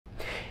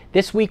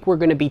This week we're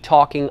going to be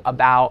talking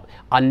about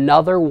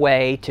another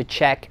way to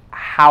check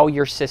how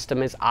your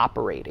system is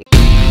operating.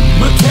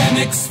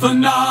 Mechanics for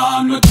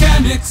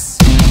non-mechanics.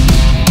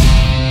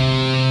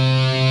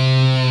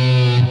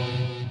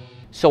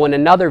 So in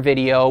another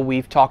video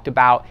we've talked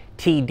about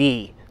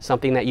TD,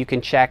 something that you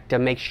can check to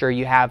make sure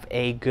you have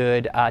a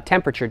good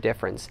temperature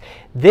difference.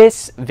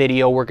 This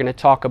video we're going to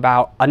talk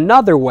about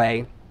another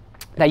way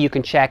that you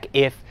can check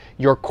if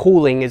your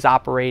cooling is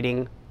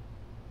operating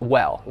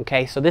well.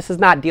 Okay, so this is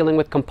not dealing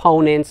with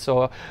components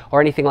or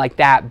anything like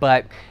that,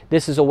 but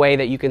this is a way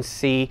that you can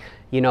see,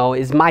 you know,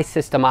 is my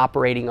system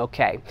operating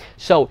okay?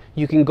 So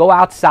you can go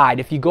outside.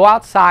 If you go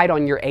outside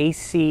on your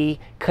AC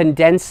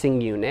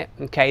condensing unit,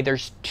 okay,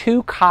 there's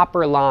two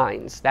copper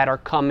lines that are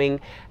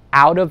coming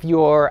out of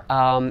your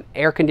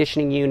air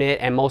conditioning unit,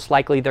 and most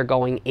likely they're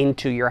going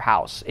into your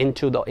house,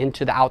 into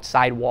the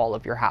outside wall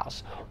of your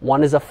house.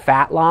 One is a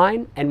fat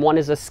line and one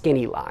is a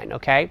skinny line,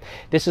 okay?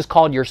 This is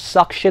called your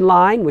suction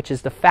line, which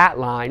is the fat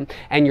line,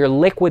 and your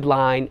liquid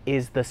line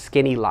is the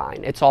skinny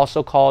line. It's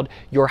also called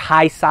your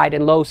high side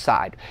and low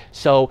side.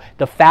 So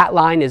the fat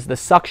line is the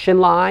suction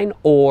line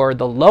or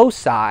the low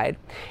side,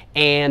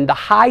 and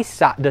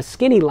the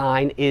skinny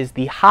line is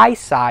the high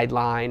side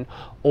line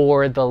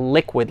or the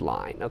liquid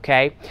line,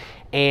 okay?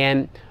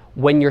 And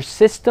when your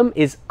system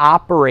is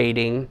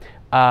operating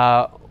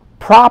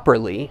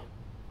properly,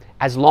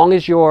 as long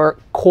as your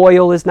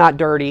coil is not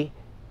dirty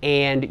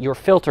and your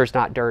filter is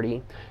not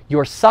dirty,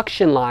 your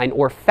suction line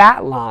or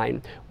fat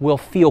line will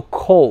feel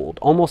cold,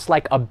 almost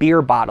like a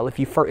beer bottle. If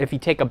you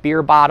take a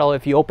beer bottle,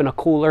 if you open a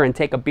cooler and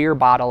take a beer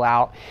bottle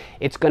out,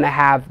 it's going to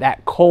have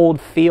that cold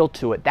feel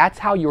to it. That's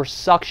how your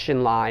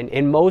suction line,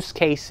 in most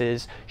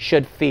cases,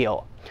 should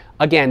feel.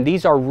 Again,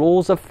 these are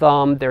rules of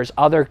thumb. There's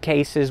other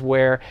cases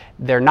where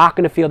they're not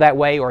going to feel that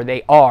way, or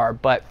they are,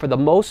 but for the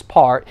most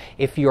part,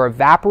 if your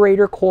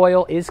evaporator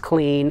coil is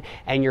clean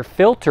and your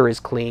filter is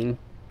clean,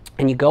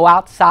 and you go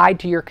outside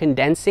to your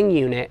condensing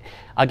unit,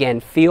 again,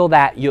 feel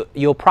that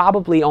you'll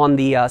probably on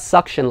the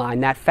suction line,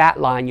 that fat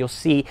line, you'll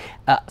see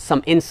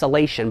some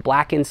insulation,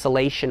 black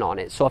insulation on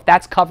it. So if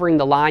that's covering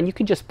the line, you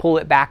can just pull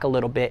it back a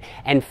little bit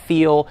and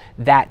feel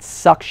that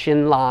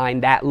suction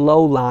line, that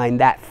low line,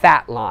 that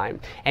fat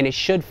line, and it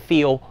should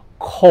feel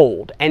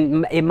cold,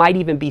 and it might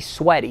even be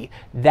sweaty.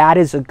 That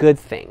is a good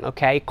thing,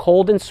 okay?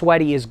 Cold and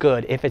sweaty is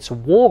good. If it's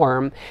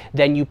warm,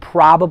 then you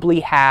probably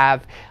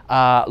have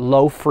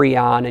low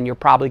freon, and you're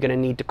probably going to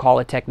need to call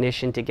a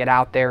technician to get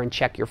out there and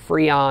check your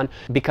freon,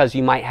 because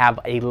you might have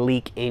a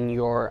leak in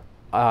your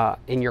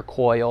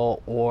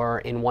coil or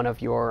in one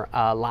of your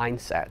line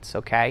sets,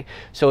 okay?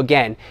 So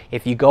again,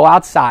 if you go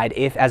outside,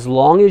 as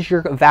long as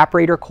your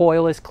evaporator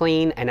coil is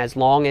clean and as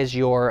long as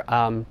your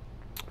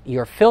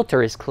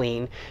filter is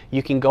clean,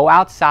 you can go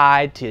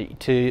outside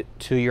to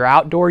your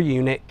outdoor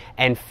unit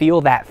and feel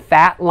that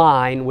fat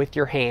line with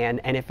your hand,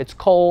 and if it's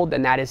cold,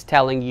 then that is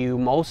telling you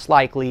most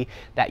likely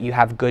that you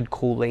have good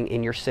cooling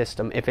in your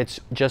system. If it's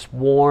just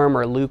warm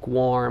or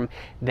lukewarm,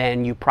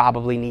 then you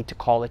probably need to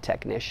call a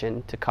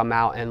technician to come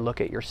out and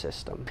look at your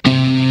system.